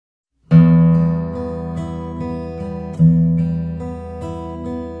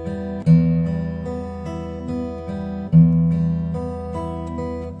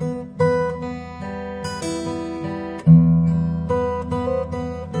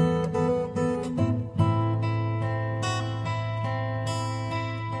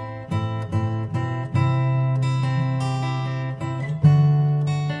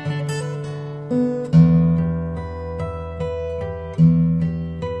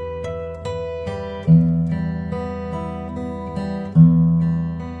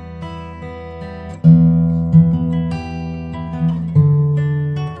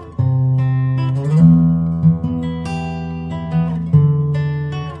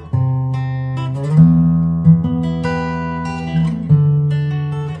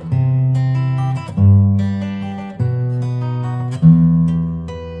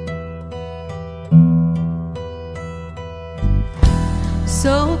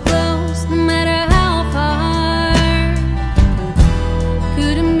close, no matter how far.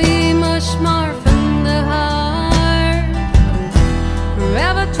 Couldn't be much more from the heart.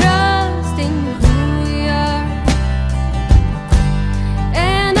 Forever trusting who we are,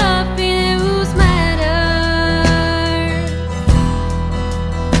 and nothing else matters.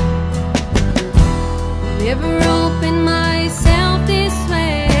 Never opened myself this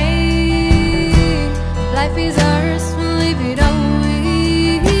way. Life is ours, we'll live it all.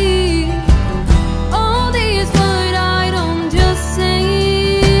 All this what I don't just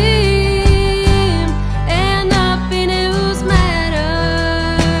say, and nothing else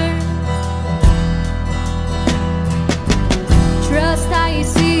matters. Trust I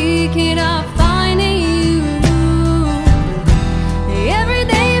seek it, I find in you. Every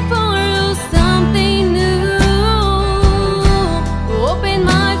day for something new. Open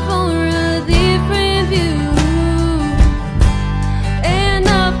mind for a different view, and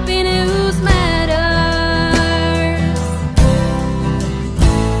nothing else matters.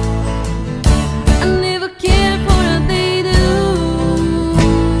 I never care for what they do.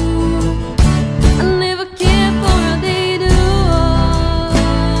 I never care for what they do.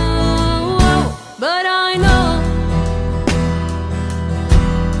 But I know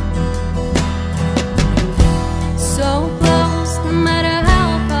so close, no matter how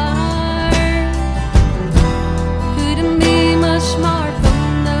far. Couldn't be much more from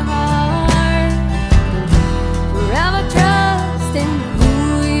the heart. Forever trusting who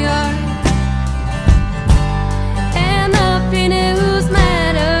we are, and nothing else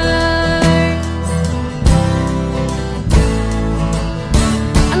matters.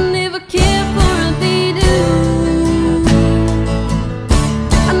 I never care for what they do.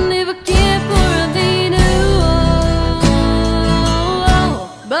 I never care for what they do.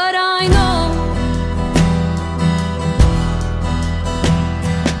 But I know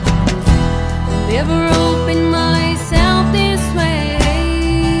never open myself this way.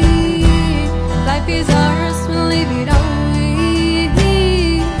 Life is ours, we'll live it all.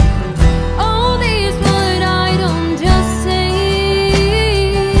 All this what I don't just say,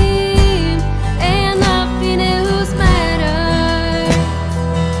 and nothing else matters.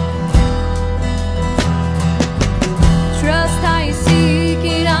 Trust I seek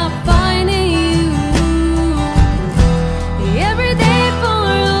it, I find in you. Every day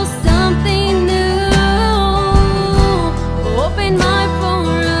for something new. Open mind for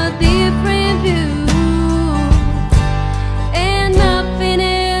a different view, and nothing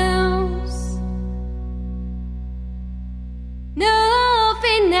else,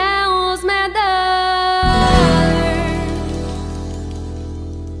 nothing else matters.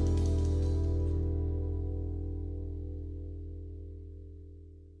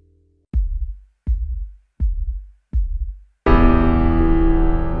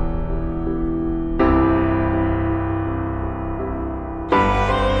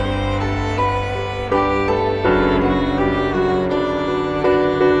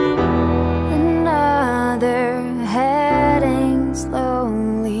 Another heading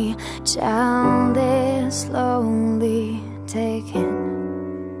slowly down this slowly taken.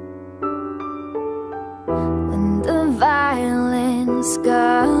 When the violence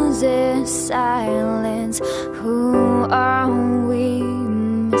causes silence, who are we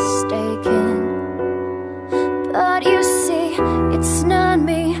mistaken? But you see, it's not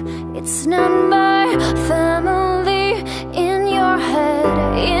me, it's not my family. In your head,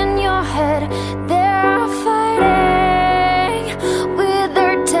 they are fighting with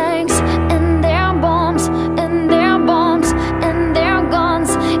their tanks and their bombs and their bombs and their guns.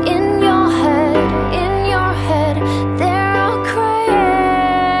 In your head, they're all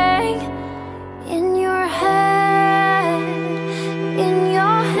crying. In your head, in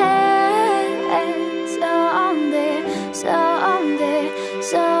your head.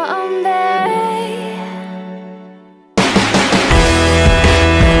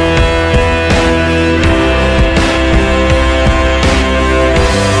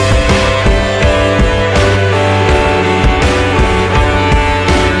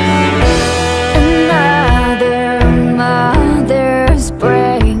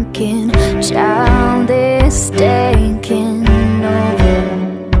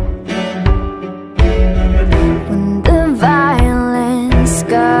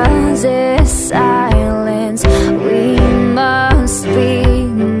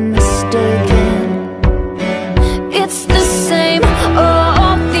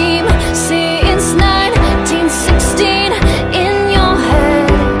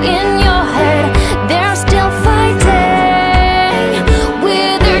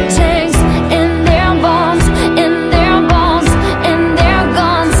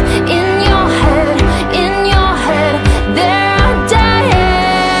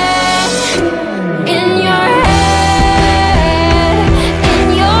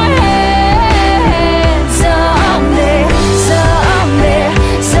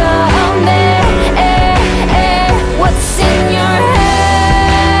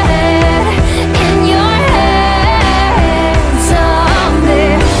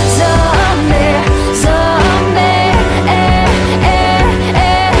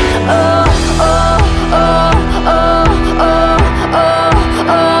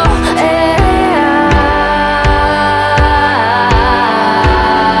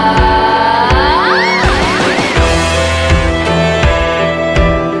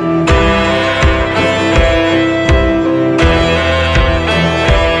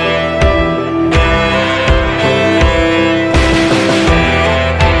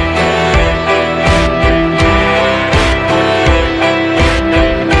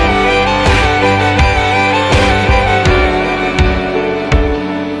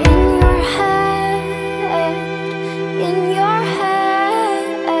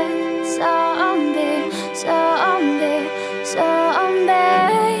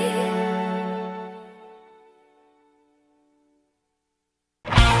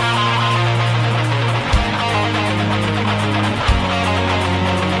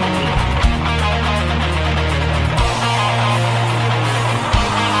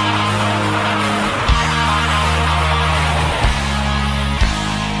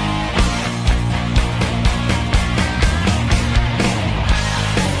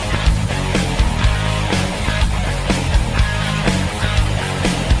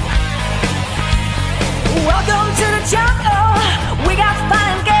 Welcome to the jungle. We got fun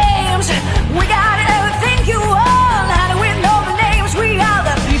and games. We got everything you want. And we know the names. We are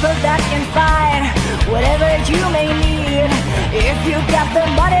the people that can find whatever you may need. If you got the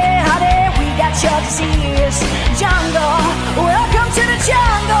money, honey, we got your disease. Jungle, welcome to the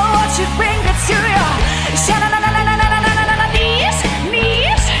jungle. What should bring it to you?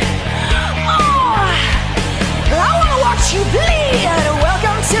 Knees. Oh, I wanna watch you bleed.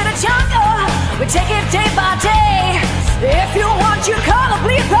 Welcome to the jungle. We take it day by day. If you want, you call a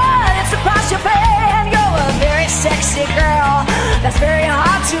bleeper. It's the price you pay. And you're a very sexy girl that's very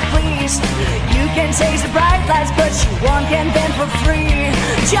hard to please. You can taste the bright lights, but you won't get them for free.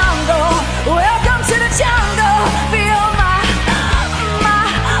 Jungle, welcome to the jungle. Feel my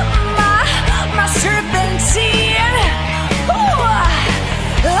serpentine. Ooh,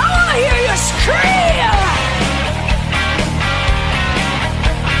 I wanna hear you scream.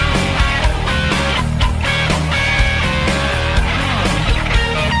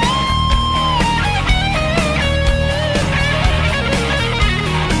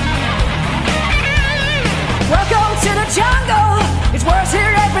 Welcome to the jungle. It's worse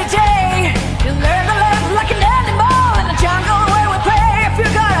here every day. You learn to live like an animal in the jungle where we play. If you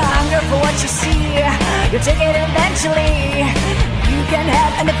got a hunger for what you see, you'll take it eventually. You can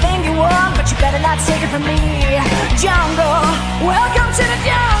have anything you want, but you better not take it from me. Jungle, welcome to the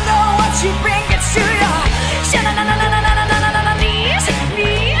jungle. What you bring it to you?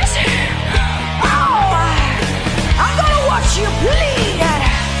 Knees. Oh, I'm gonna watch you bleed.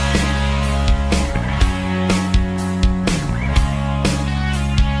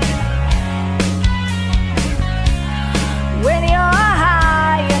 When you're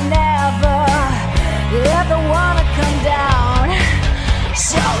high, you never ever wanna come down.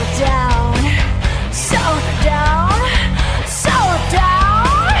 So down.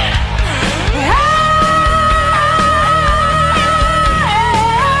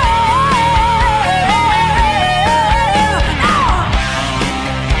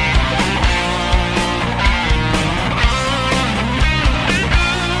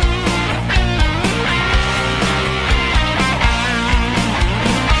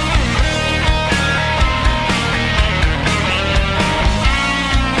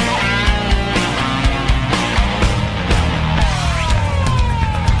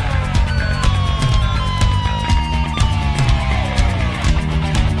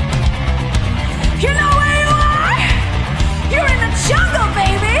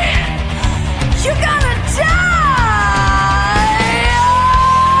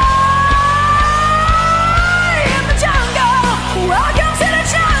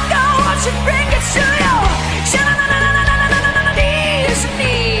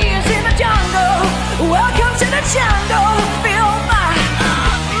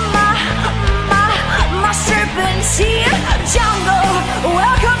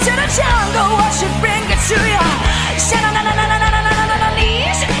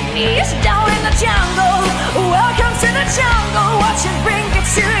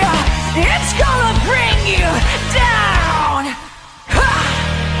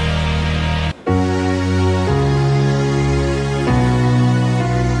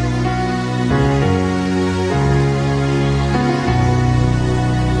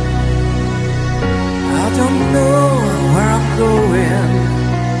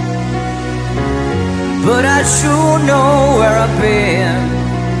 but I sure know where I've been.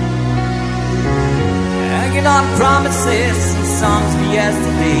 Hanging on promises and songs for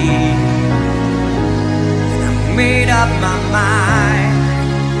yesterday. And I made up my mind.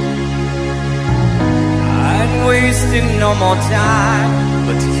 I ain't wasting no more time,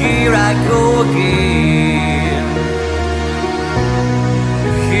 but here I go again.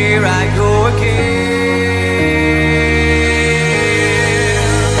 Here I go again.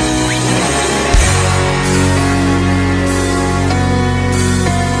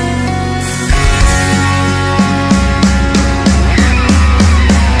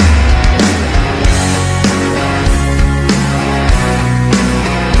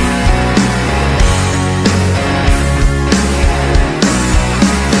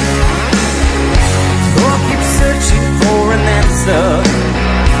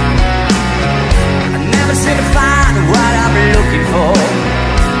 I never seem to find what I'm looking for.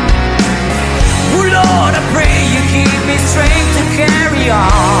 Oh Lord, I pray you give me strength to carry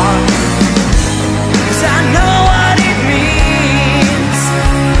on, 'cause I know what it means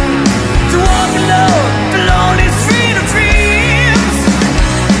to walk alone, the lonely street of dreams.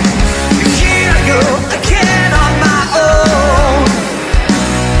 Here I go again on my own,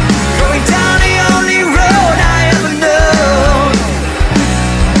 going down the only road I ever know.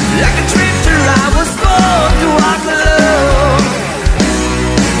 Like a drifter I was born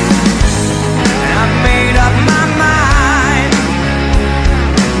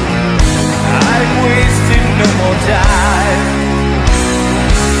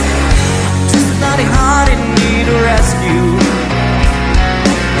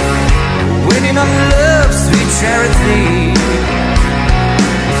charity.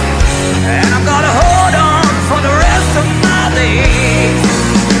 And I'm gonna hold on for the rest of my days,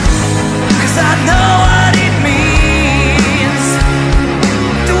 'cause I know what it means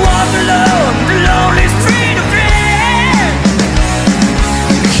to walk alone the lonely street of dreams.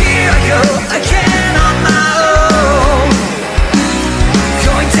 Here I go again on my own,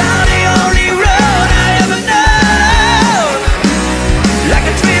 going down the only road I ever know. Like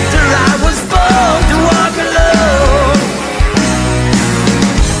a drifter I was born to walk alone.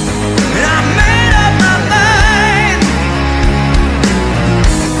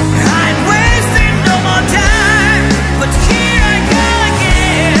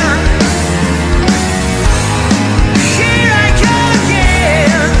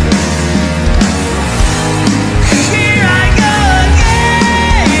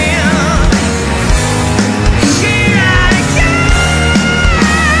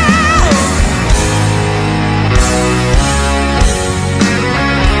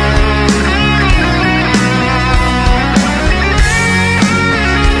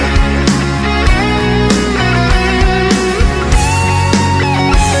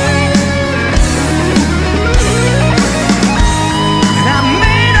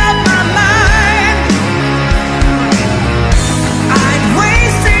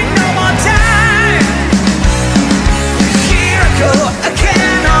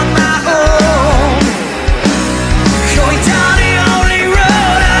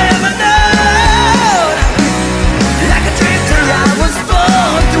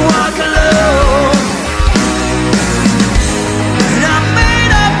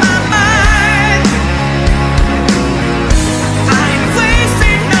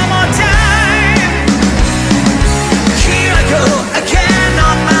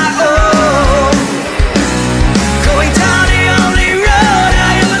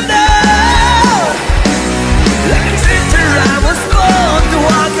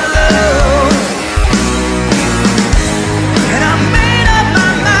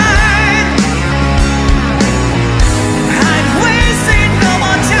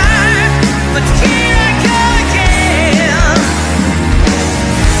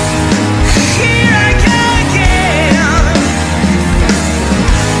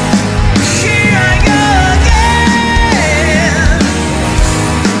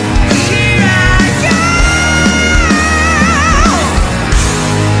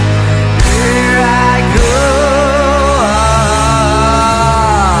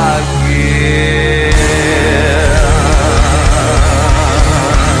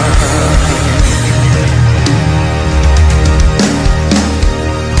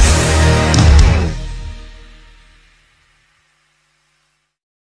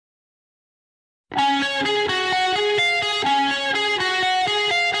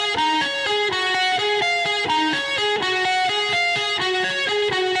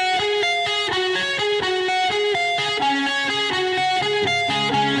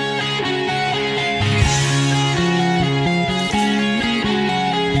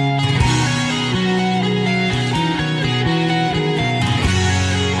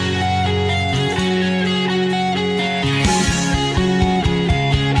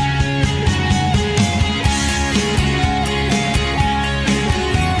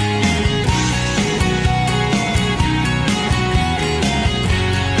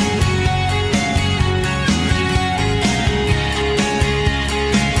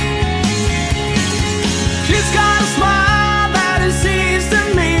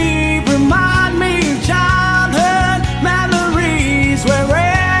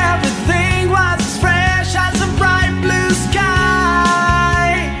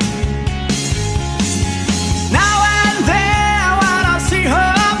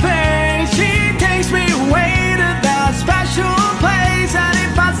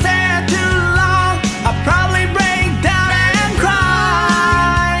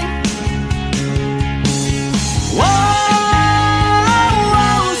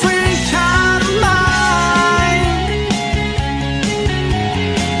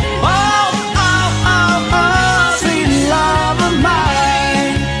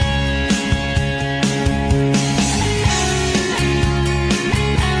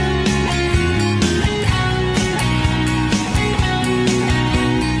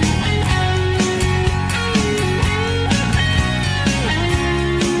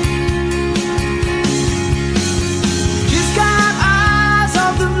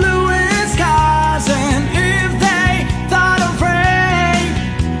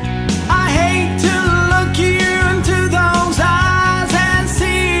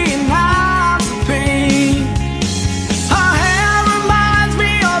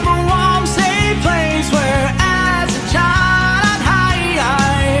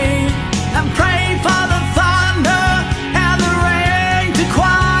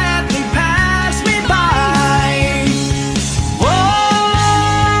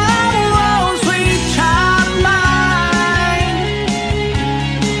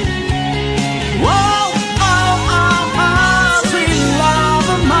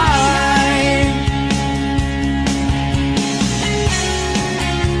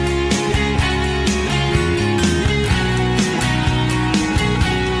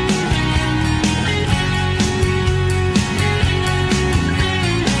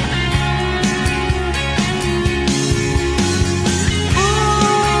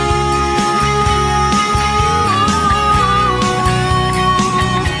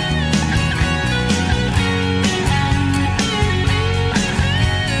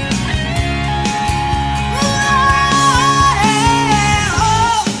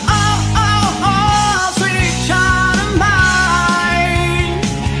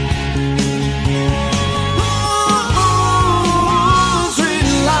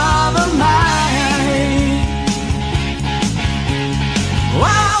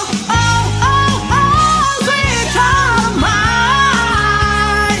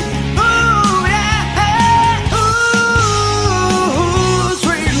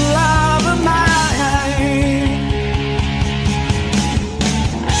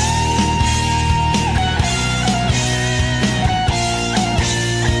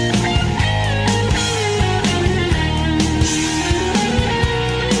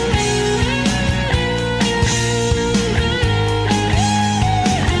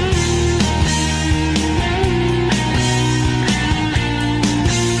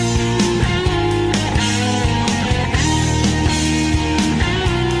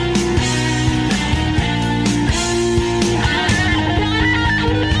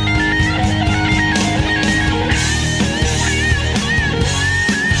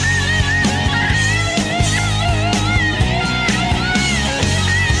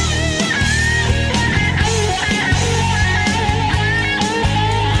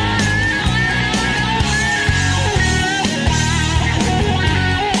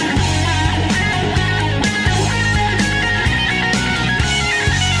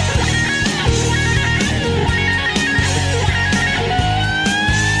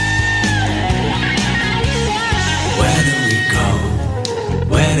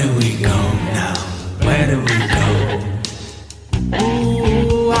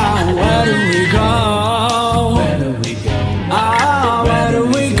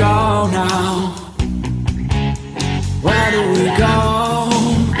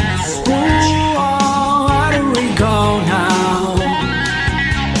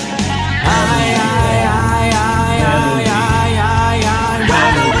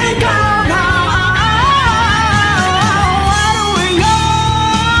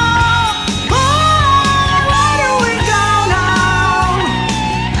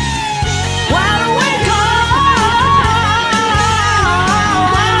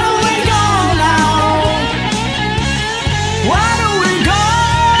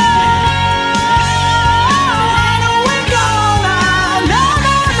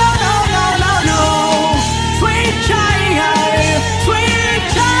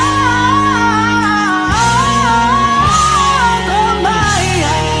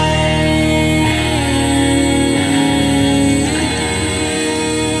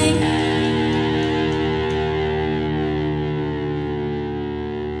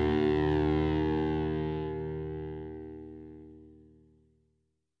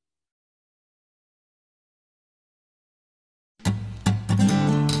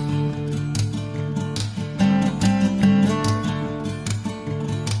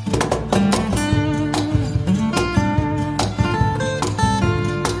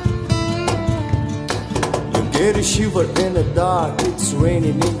 you shiver in the dark, it's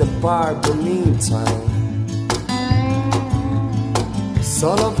raining in the park, but meantime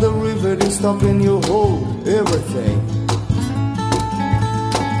sound of the river is stopping you hold everything.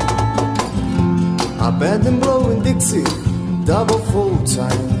 I bet them blowing Dixie, double full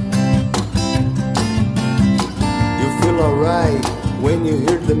time. You feel alright when you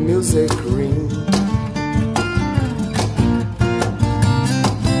hear the music ring.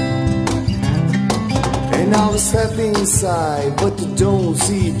 And now we step inside, but you don't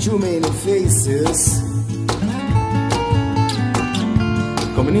see too many faces.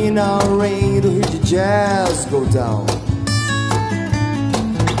 Coming in our rain to hear the jazz go down.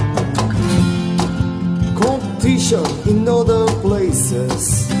 Competition in other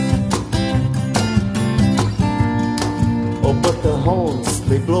places. Oh, but the horns,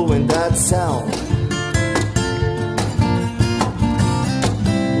 they blowing that sound.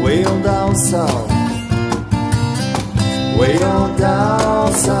 Way on down south. Way on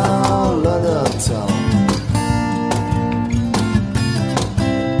down south, London town.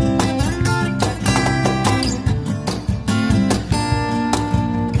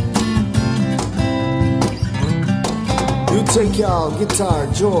 Take your guitar,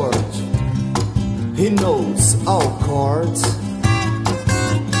 George. He knows all chords.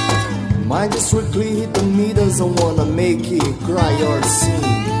 Mine is strictly hit on me, doesn't wanna make you cry or sing.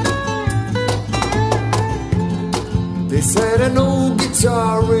 They said an old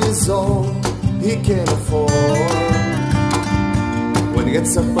guitar is all he can afford. When he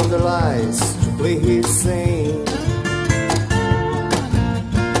gets up on the lights to play his thing.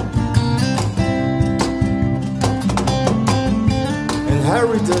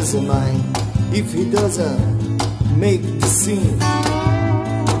 Harry doesn't mind if he doesn't make the scene.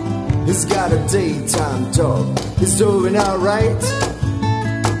 He's got a daytime job, he's doing alright.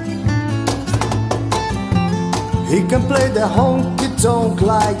 He can play the honky-tonk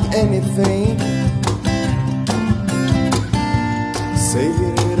like anything.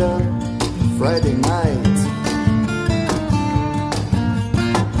 Saving it up Friday night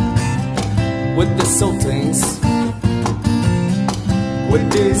with the Sultans. With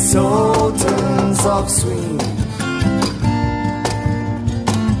the sultans of swing.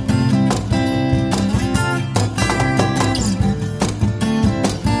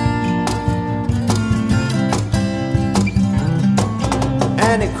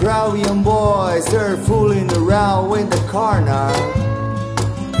 And the crowd young boys, they're fooling around in the corner,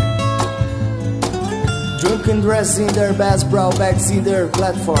 drunken dressing their best brow backs in their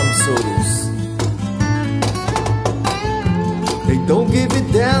platform suits. They don't give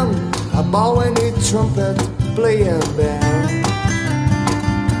it down about any trumpet playing band.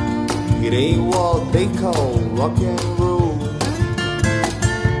 It ain't what they call rock and roll.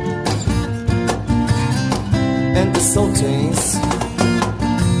 And the Sultans,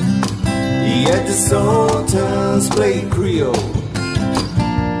 yeah, the Sultans play Creole.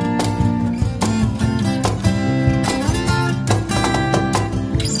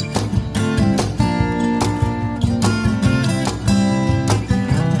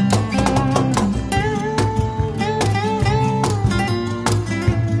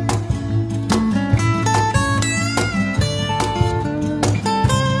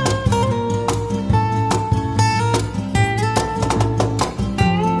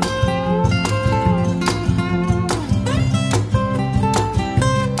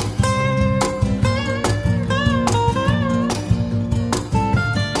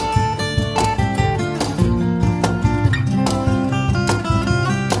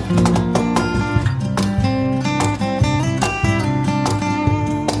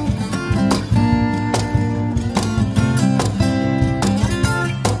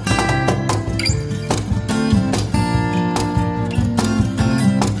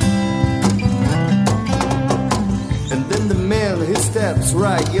 Steps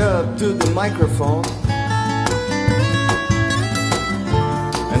right up to the microphone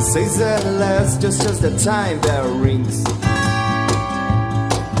and says at last, just as the time bell rings,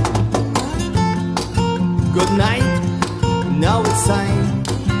 good night, now it's time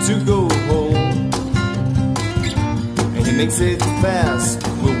to go home. And he makes it fast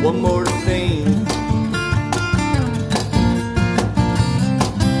with one more thing.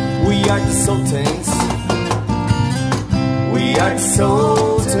 We are the Sultans. We are the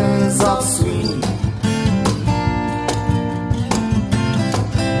sultans of swing.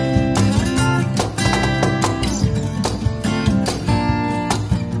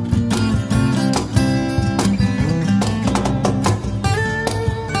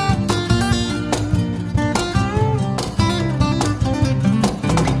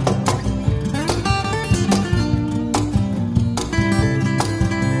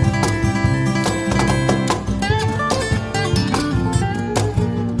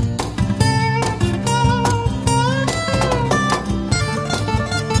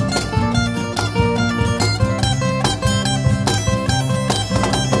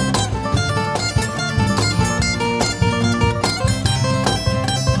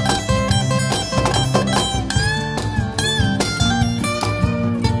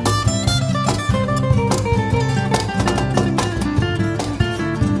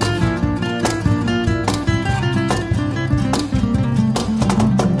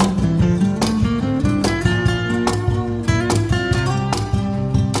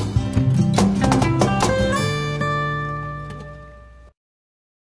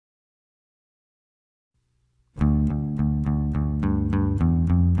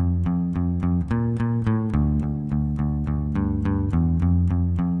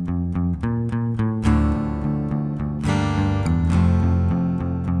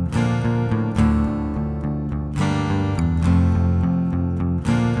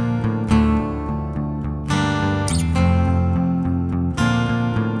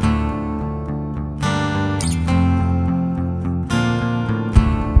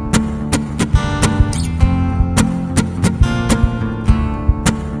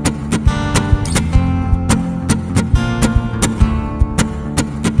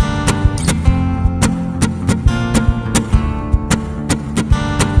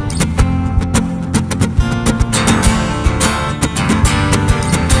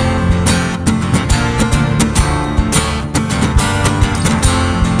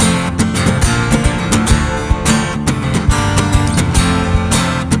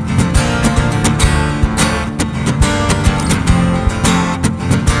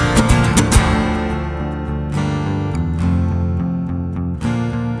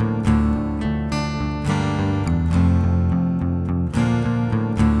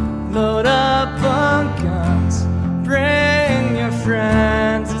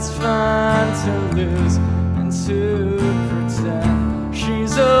 lose and to pretend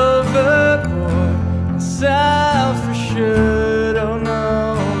she's overboard and self-assured. Oh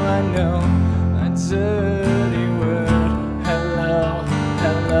no, I know a dirty word. Hello,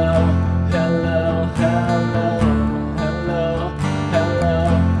 hello, hello, hello, hello, hello,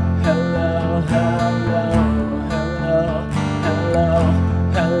 hello, hello, hello, hello,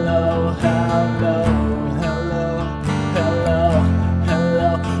 hello.